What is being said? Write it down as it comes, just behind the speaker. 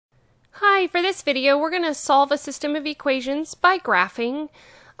Hi, for this video we're going to solve a system of equations by graphing.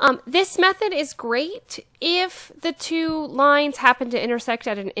 This method is great if the two lines happen to intersect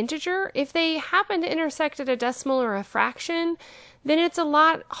at an integer. If they happen to intersect at a decimal or a fraction, then it's a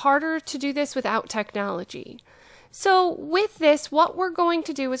lot harder to do this without technology. So with this, what we're going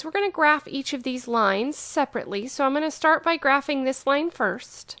to do is we're going to graph each of these lines separately. So I'm going to start by graphing this line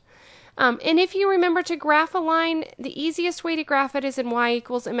first. And if you remember, to graph a line, the easiest way to graph it is in y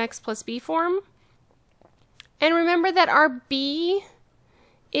equals mx plus b form. And remember that our b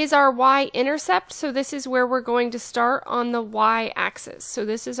is our y-intercept, so this is where we're going to start on the y-axis. So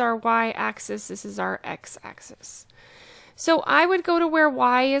this is our y-axis, this is our x-axis. So I would go to where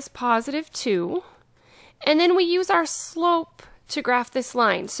y is positive 2, and then we use our slope to graph this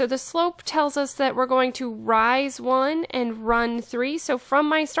line. So the slope tells us that we're going to rise 1 and run 3. So from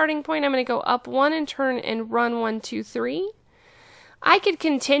my starting point, I'm going to go up 1 and turn and run 1, 2, 3. I could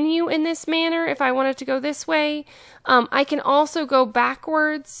continue in this manner if I wanted to go this way. I can also go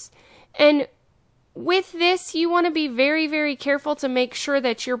backwards. And with this, you want to be very, very careful to make sure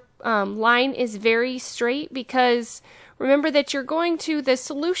that your line is very straight, because remember that the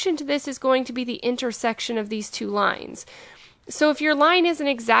solution to this is going to be the intersection of these two lines. So if your line isn't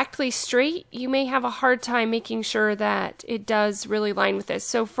exactly straight, you may have a hard time making sure that it does really line with this.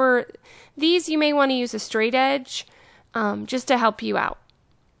 So for these, you may want to use a straight edge just to help you out.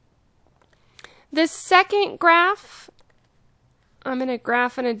 The second graph, I'm going to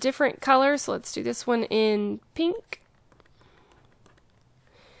graph in a different color. So let's do this one in pink.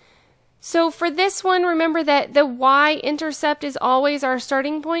 So for this one, remember that the y-intercept is always our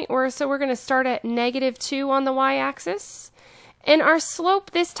starting point, so we're going to start at -2 on the y-axis. And our slope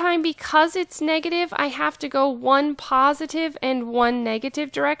this time, because it's negative, I have to go one positive and one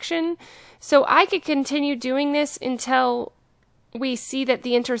negative direction. So I could continue doing this until we see that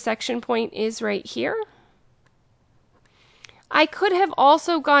the intersection point is right here. I could have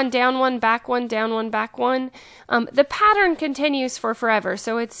also gone down one, back one, down one, back one. The pattern continues for forever,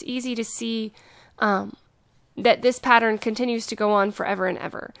 so it's easy to see that this pattern continues to go on forever and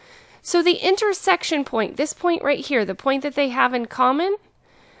ever. So the intersection point, this point right here, the point that they have in common,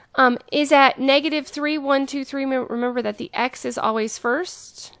 is at -3, 1, 2, 3. Remember that the x is always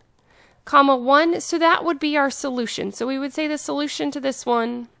first, comma 1. So that would be our solution. So we would say the solution to this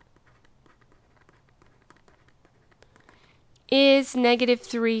one is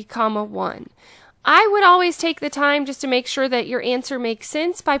 -3, comma 1. I would always take the time just to make sure that your answer makes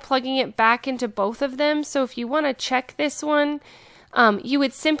sense by plugging it back into both of them. So if you want to check this one, you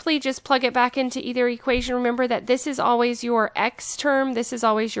would simply just plug it back into either equation. Remember that this is always your x term, this is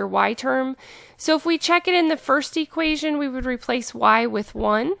always your y term. So if we check it in the first equation, we would replace y with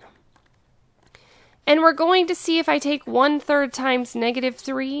 1. And we're going to see if I take 1/3 times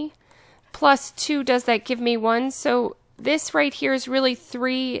 -3 plus 2, does that give me 1? So this right here is really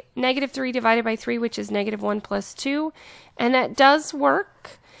 -3 divided by 3, which is -1 plus 2. And that does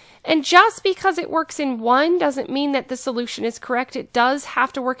work. And just because it works in one doesn't mean that the solution is correct. It does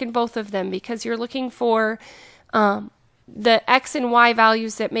have to work in both of them, because you're looking for the x and y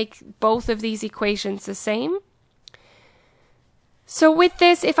values that make both of these equations the same. So with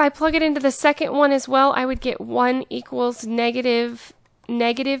this, if I plug it into the second one as well, I would get 1 equals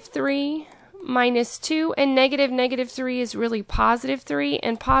 -3 minus 2, and -3 is really +3,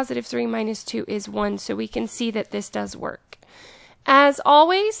 and +3 minus 2 is 1, so we can see that this does work. As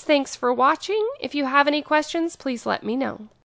always, thanks for watching. If you have any questions, please let me know.